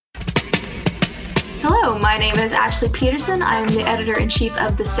Hello, my name is Ashley Peterson. I'm the editor-in-chief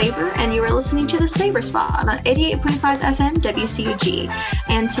of The Saber, and you are listening to The Saber Spot on 88.5 FM WCUG.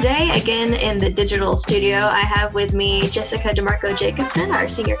 And today, again in the digital studio, I have with me Jessica DeMarco Jacobson, our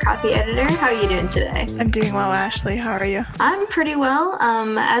senior copy editor. How are you doing today? I'm doing well, Ashley. How are you? I'm pretty well.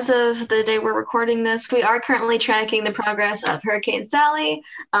 As of the day we're recording this, we are currently tracking the progress of Hurricane Sally.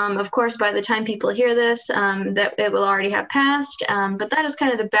 Of course, by the time people hear this, that it will already have passed, but that is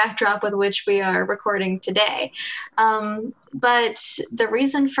kind of the backdrop with which we are recording today. But the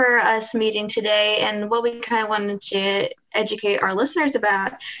reason for us meeting today and what we kind of wanted to educate our listeners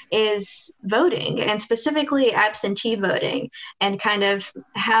about is voting, and specifically absentee voting, and kind of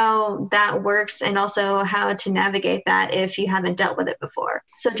how that works and also how to navigate that if you haven't dealt with it before.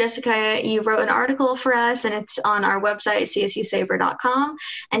 So Jessica, you wrote an article for us and it's on our website, csusaber.com.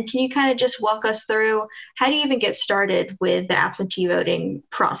 And can you kind of just walk us through how do you even get started with the absentee voting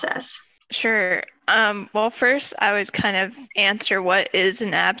process? Sure. Well, first, I would kind of answer what is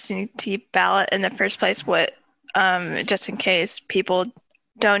an absentee ballot in the first place, just in case people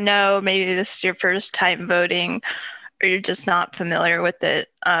don't know, maybe this is your first time voting or you're just not familiar with it.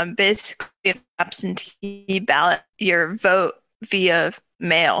 Basically, an absentee ballot, your vote via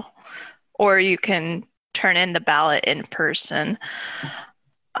mail, or you can turn in the ballot in person.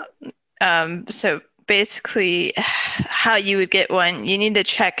 So basically, how you would get one, you need to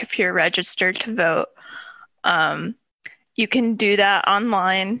check if you're registered to vote. You can do that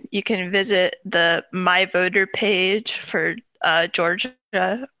online. You can visit the My Voter page for Georgia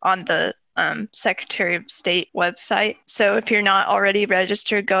on the Secretary of State website. So if you're not already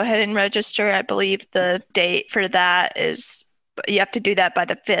registered, go ahead and register. I believe the date for that is, you have to do that by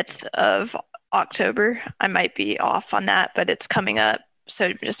the 5th of October. I might be off on that, but it's coming up.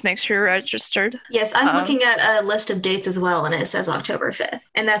 So just make sure you're registered. Yes, I'm looking at a list of dates as well, and it says October 5th,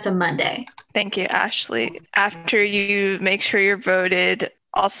 and that's a Monday. Thank you, Ashley. After you make sure you're voted,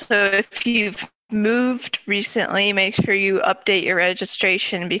 also, if you've moved recently, make sure you update your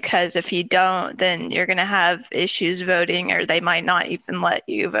registration, because if you don't, then you're going to have issues voting, or they might not even let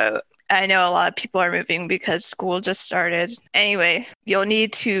you vote. I know a lot of people are moving because school just started. Anyway, you'll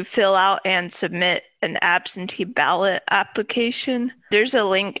need to fill out and submit an absentee ballot application. There's a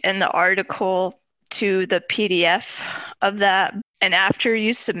link in the article to the PDF of that. And after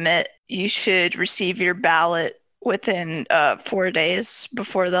you submit, you should receive your ballot within 4 days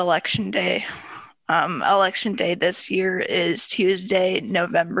before the election day. Election day this year is Tuesday,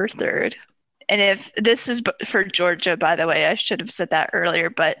 November 3rd. And if this is for Georgia, by the way, I should have said that earlier,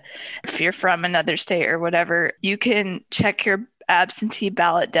 but if you're from another state or whatever, you can check your absentee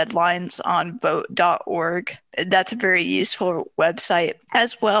ballot deadlines on vote.org. That's a very useful website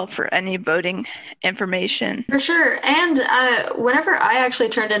as well for any voting information. For sure. And whenever I actually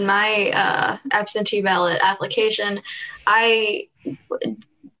turned in my absentee ballot application, I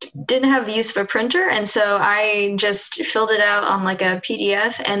didn't have the use of a printer, and so I just filled it out on like a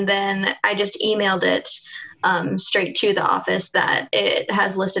PDF, and then I just emailed it straight to the office that it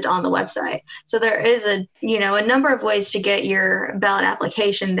has listed on the website. So there is a number of ways to get your ballot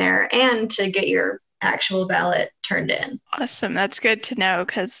application there and to get your actual ballot turned in. Awesome. That's good to know,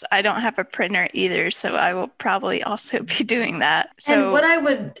 because I don't have a printer either, so I will probably also be doing that. So and what I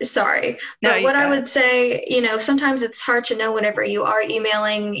would say, sometimes it's hard to know whenever you are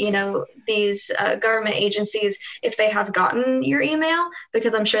emailing, these government agencies, if they have gotten your email,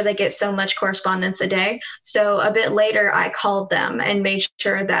 because I'm sure they get so much correspondence a day. So a bit later, I called them and made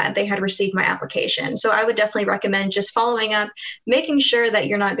sure that they had received my application. So I would definitely recommend just following up, making sure that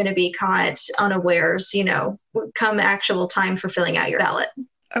you're not going to be caught unawares, come actual time for filling out your ballot.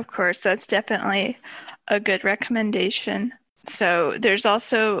 Of course, that's definitely a good recommendation. So there's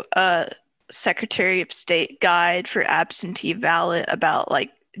also a Secretary of State guide for absentee ballot about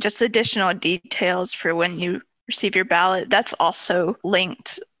just additional details for when you receive your ballot. That's also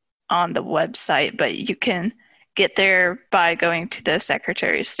linked on the website, but you can get there by going to the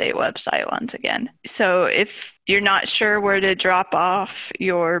Secretary of State website once again. So if you're not sure where to drop off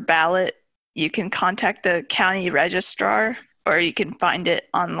your ballot, you can contact the county registrar, or you can find it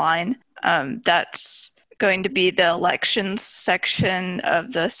online. That's going to be the elections section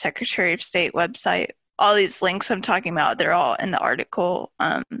of the Secretary of State website. All these links I'm talking about, they're all in the article.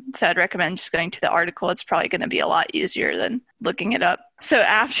 So I'd recommend just going to the article. It's probably going to be a lot easier than looking it up. So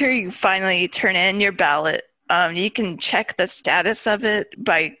after you finally turn in your ballot, you can check the status of it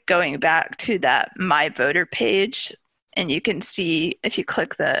by going back to that My Voter page. And you can see, if you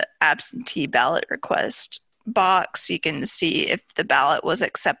click the absentee ballot request box, you can see if the ballot was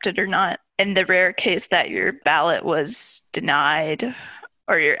accepted or not. In the rare case that your ballot was denied,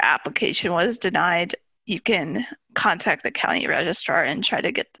 or your application was denied, you can contact the county registrar and try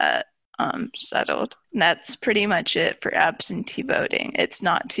to get that settled. And that's pretty much it for absentee voting. It's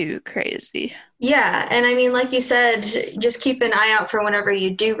not too crazy. Yeah, and I mean, like you said, just keep an eye out for whenever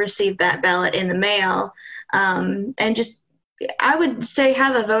you do receive that ballot in the mail. And just, I would say,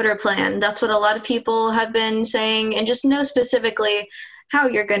 have a voter plan. That's what a lot of people have been saying, and just know specifically how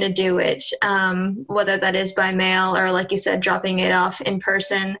you're going to do it, whether that is by mail or, like you said, dropping it off in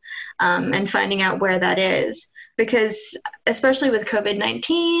person, and finding out where that is. Because especially with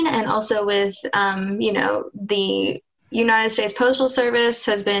COVID-19 and also with, the United States Postal Service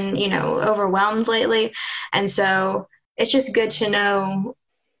has been, overwhelmed lately. And so it's just good to know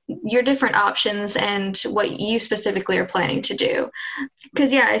your different options and what you specifically are planning to do.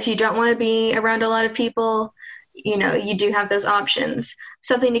 Because, yeah, if you don't want to be around a lot of people, you do have those options.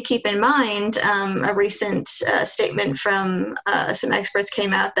 Something to keep in mind, a recent statement from some experts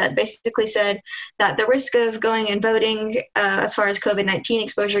came out that basically said that the risk of going and voting as far as COVID-19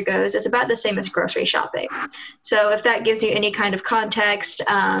 exposure goes is about the same as grocery shopping. So if that gives you any kind of context,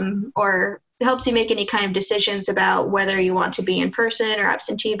 or helps you make any kind of decisions about whether you want to be in person or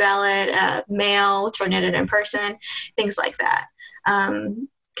absentee ballot, mail, tornado in person, things like that.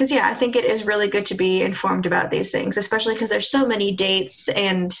 Because, yeah, I think it is really good to be informed about these things, especially because there's so many dates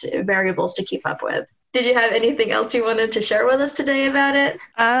and variables to keep up with. Did you have anything else you wanted to share with us today about it?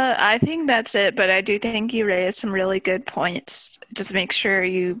 I think that's it, but I do think you raised some really good points. Just make sure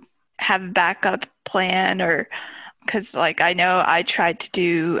you have a backup plan, or because, I know I tried to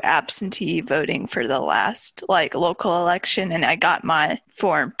do absentee voting for the last, local election, and I got my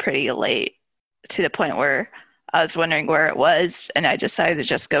form pretty late to the point where I was wondering where it was, and I decided to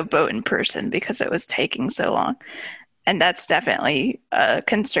just go vote in person because it was taking so long. And that's definitely a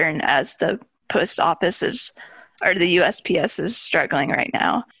concern as the post office or the USPS is struggling right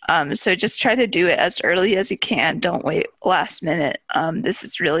now. So just try to do it as early as you can. Don't wait last minute. This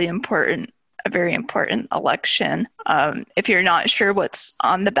is really important, a very important election. If you're not sure what's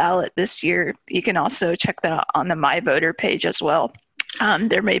on the ballot this year, you can also check that on the My Voter page as well.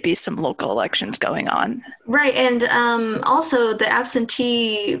 There may be some local elections going on. Right, and also the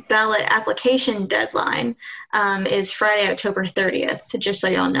absentee ballot application deadline is Friday, October 30th, just so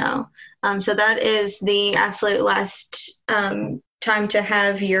y'all know. So that is the absolute last time to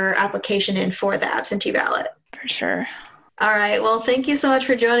have your application in for the absentee ballot. For sure. All right, well, thank you so much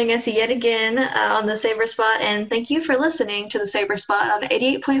for joining us yet again on the Saber Spot, and thank you for listening to the Saber Spot on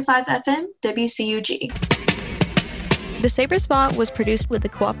 88.5 FM WCUG. The Saber Spot was produced with the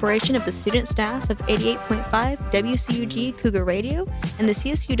cooperation of the student staff of 88.5 WCUG Cougar Radio and the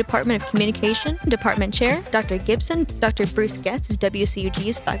CSU Department of Communication, Department Chair, Dr. Gibson. Dr. Bruce Getz is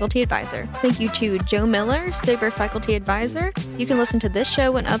WCUG's Faculty Advisor. Thank you to Joe Miller, Saber Faculty Advisor. You can listen to this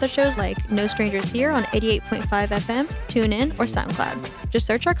show and other shows like No Strangers Here on 88.5 FM, TuneIn, or SoundCloud. Just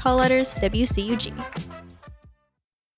search our call letters WCUG.